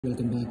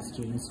Welcome back,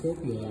 students.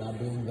 Hope you all are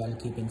doing well,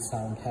 keeping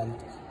sound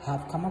health.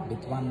 Have come up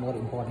with one more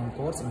important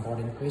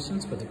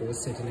questions for the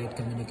course Satellite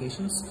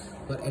Communications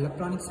for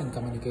Electronics and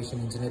Communication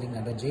Engineering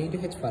under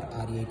Jntuh for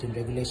R18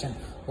 regulation.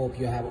 Hope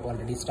you have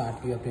already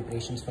started your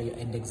preparations for your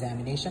end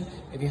examination.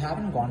 If you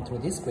haven't gone through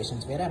these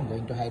questions where I'm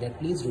going to highlight,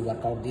 please do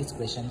work out these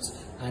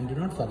questions and do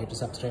not forget to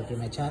subscribe to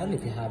my channel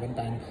if you haven't,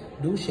 and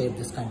do share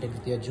this content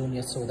with your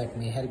juniors so that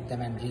may help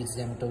them and reach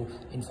them to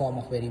inform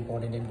of very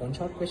important and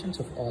one-shot questions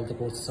of all the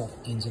courses of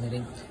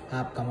engineering.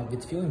 Have come up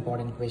with few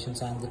important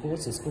questions, and the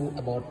course is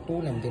about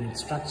tool and then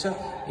structure.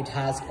 It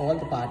has all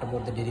the part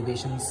about the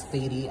derivations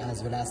theory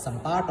as well as some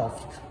part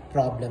of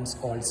problems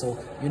also.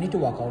 You need to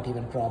work out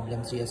even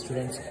problems. Dear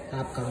students,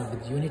 have come up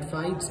with unit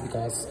 5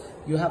 because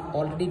you have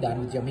already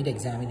done with your mid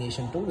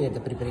examination 2 where the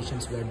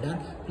preparations were done.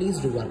 Please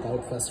do work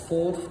out first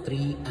 4,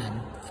 3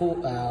 and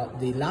 4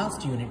 the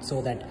last unit,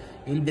 so that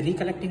you will be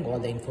recollecting all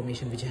the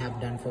information which you have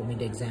done for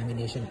mid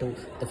examination 2.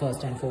 The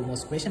first and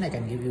foremost question I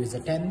can give you is the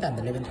 10th and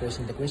the 11th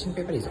question. The question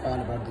paper is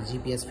all about the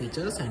GPS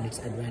features and its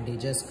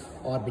advantages,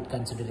 orbit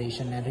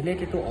consideration, and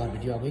related to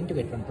orbit you are going to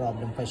get one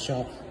problem for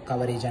sure.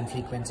 Coverage and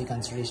frequency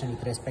consideration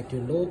with respect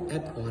to low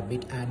Earth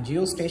orbit and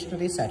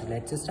geostationary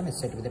satellite system is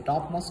set with the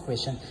topmost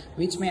question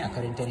which may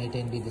occur in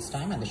 10A10B this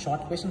time, and the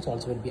short questions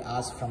also will be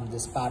asked from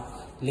this part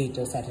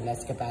later.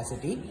 Satellites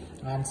capacity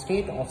and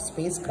state of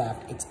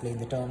spacecraft, explain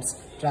the terms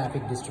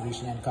traffic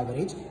distribution and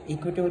coverage,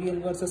 equatorial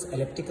versus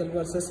elliptical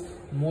versus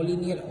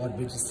mollinear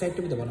orbit is said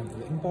to be the one of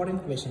the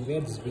important question where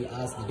this will be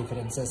asked the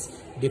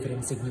differences.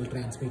 Different signal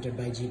transmitted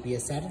by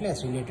GPS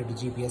satellites. Related to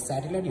GPS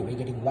satellite you will be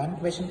getting one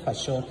question for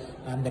sure,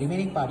 and the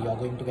remaining part you are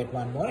going to get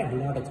one more, and do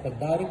not expect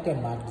direct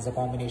and marked. It is a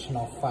combination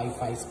of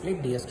 5-5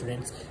 split. Dear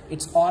students,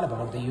 it's all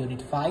about the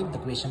unit 5, the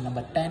question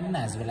number 10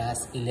 as well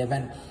as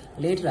 11.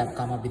 Later I have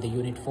come up with the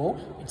unit 4.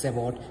 It's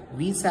about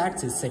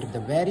VSATs is set up the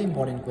very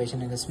important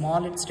question in the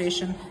small Earth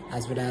station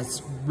as well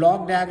as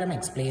block diagram,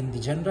 explain the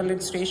general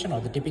Earth station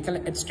or the typical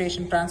Earth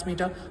station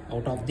transmitter.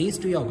 Out of these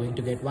two you are going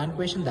to get one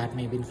question that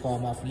may be in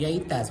form of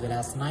 8th as well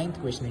as 9th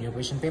question in your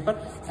question paper,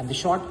 and the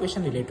short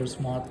question related to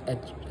small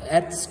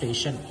Earth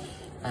station.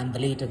 And the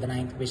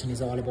 9th question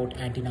is all about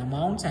antenna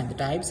mounts and the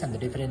types and the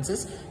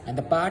differences, and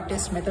the part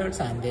test methods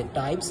and their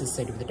types is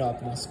set with the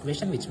topmost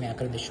question which may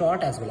occur in the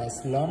short as well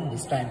as long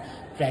this time.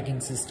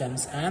 Tracking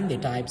systems and the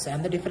types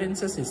and the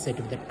differences is set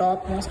with the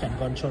topmost and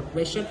one short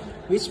question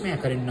which may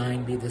occur in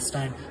 9B this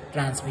time.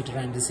 Transmitter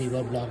and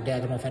receiver block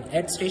diagram of an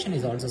Earth station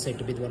is also said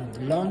to be one of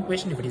the long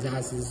question if it is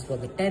asked. This is for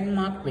the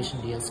 10-mark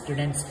question. Dear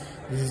students,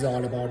 this is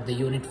all about the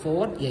unit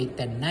 4, 8th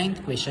and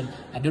 9th question,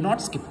 and do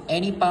not skip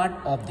any part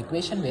of the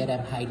question where I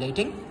am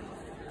highlighting.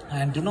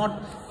 And do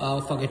not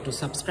forget to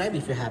subscribe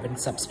if you haven't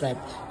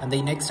subscribed. And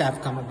the next I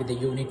have come up with the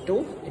unit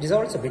 2. It is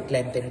also a bit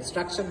lengthy in its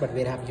structure, but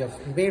we have your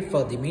wait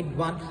for the mid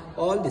one.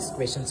 All these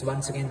questions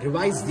once again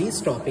revise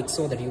these topics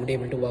so that you will be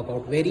able to work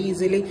out very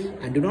easily.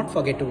 And do not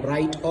forget to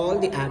write all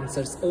the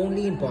answers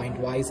only in point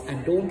wise,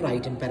 and don't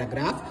write in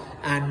paragraph,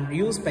 and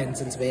use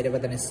pencils wherever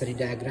the necessary.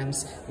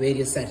 Diagrams,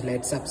 various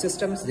satellite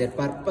subsystems, their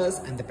purpose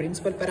and the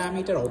principal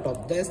parameter. Out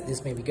of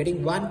this may be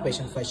getting one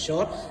question for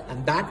sure,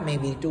 and that may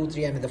be 2,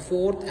 3 and the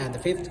 4th and the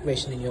 5th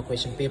question in your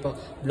question paper.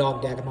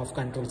 Block diagram of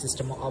control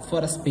system for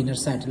a spinner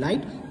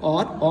satellite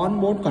or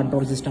onboard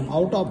control system.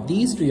 Out of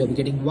these two you will be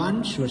getting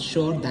one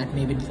sure that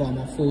may be in form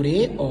of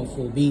 4A or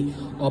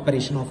 4B.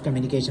 Operation of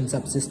communication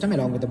subsystem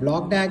along with the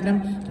block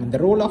diagram, and the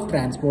role of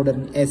transporter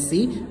in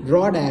SC.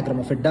 Draw diagram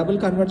of a double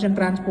convergent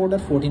transporter.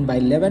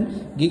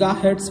 14/11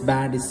 gigahertz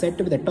band is said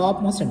to be the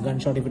topmost and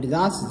gunshot if it is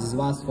asked. This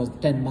was for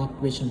 10-mark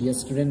question, dear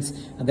students.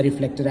 And the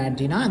reflector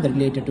antenna and the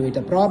related to it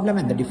a problem,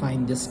 and the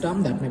define this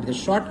term that may be the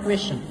short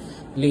question.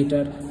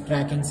 Later,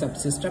 tracking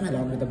subsystem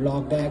along with the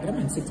block diagram,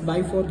 and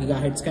 6/4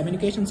 gigahertz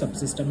communication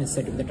subsystem is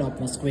set with the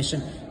topmost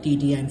question.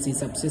 TT&C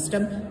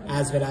subsystem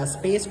as well as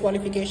space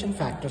qualification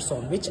factors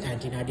on which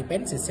antenna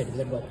depends is set with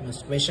the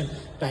topmost question.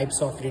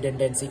 Types of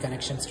redundancy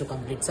connections to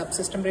complete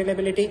subsystem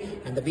reliability,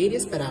 and the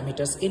various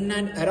parameters in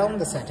and around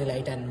the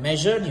satellite and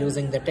measured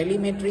using the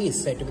telemetry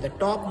is set with the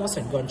topmost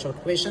and one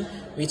short question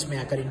which may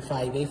occur in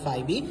 5A,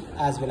 5B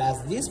as well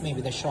as this may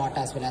be the short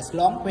as well as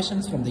long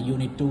questions from the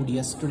unit 2.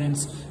 Dear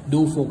students,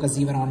 do focus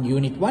even on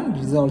unit 1.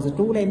 It is also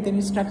too lengthy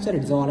in structure.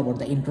 It is all about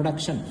the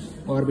introduction,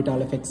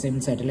 orbital effects in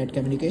satellite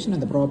communication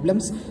and the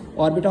problems,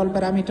 orbital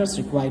parameters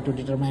required to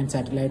determine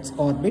satellite's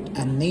orbit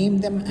and name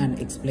them and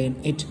explain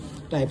it.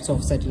 Types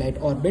of satellite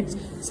orbits,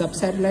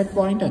 sub-satellite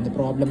point, and the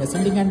problem.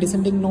 Ascending and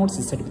descending nodes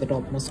is set with the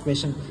topmost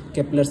question.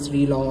 Kepler's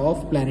 3 law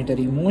of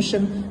planetary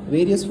motion,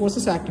 various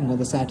forces acting on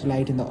the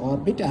satellite in the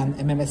orbit, and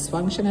MMS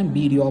function and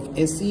BD of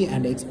SC,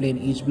 and explain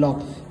each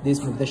block.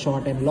 These will be the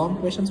short and long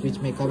questions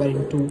which may cover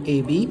in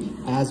 2AB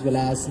as well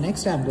as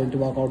next I am going to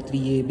work out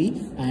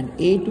 3AB and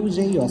A to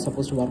J. You are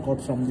supposed to work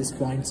out from these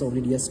points only,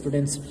 dear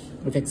students.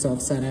 Effects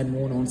of sun and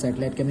moon on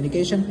satellite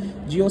communication,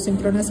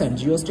 geosynchronous and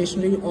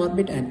geostationary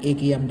orbit, and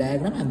AKM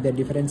diagram and their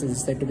differences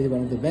is said to be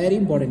one of the very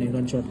important and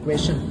one short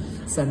question.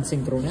 Sun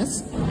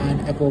synchronous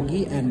and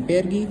apogee and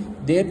perigee,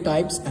 their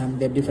types and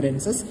their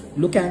differences.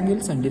 Look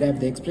angles and derive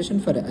the expression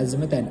for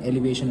azimuth and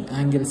elevation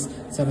angles.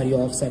 Summary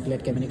of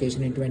satellite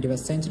communication in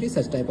 21st century.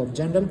 Such type of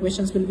general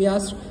questions will be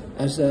asked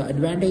as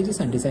advantages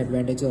and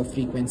disadvantages of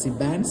frequency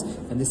bands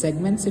and the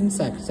segments in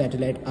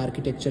satellite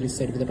architecture is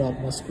said to be the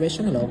topmost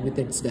question along with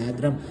its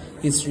diagram.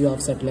 History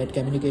of satellite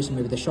communication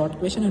may be the short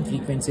question, and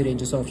frequency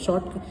ranges of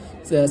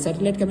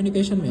satellite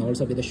communication may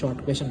also be the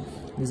short question.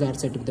 These are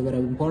said to be the very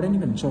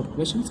important and short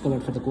questions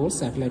covered for the course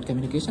Satellite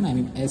Communication,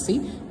 SE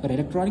for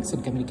Electronics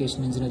and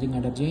Communication Engineering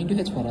under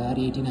Jntuh for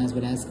R18 as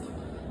well as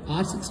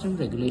R16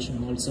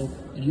 regulation also.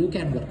 You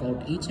can work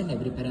out each and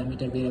every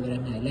parameter wherever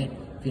I'm highlighted.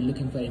 If you're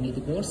looking for any of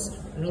the course,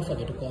 do not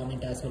forget to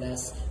comment as well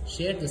as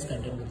share this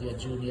content with your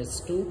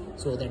juniors too,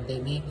 so that they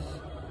may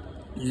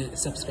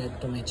subscribe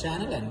to my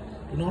channel, and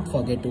do not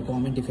forget to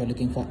comment if you're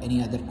looking for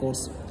any other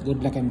course.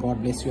 Good luck and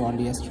God bless you all,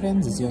 dear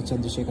students. This is your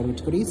Jntuh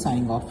R18-Ece R18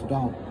 signing off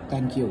now.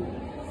 Thank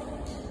you.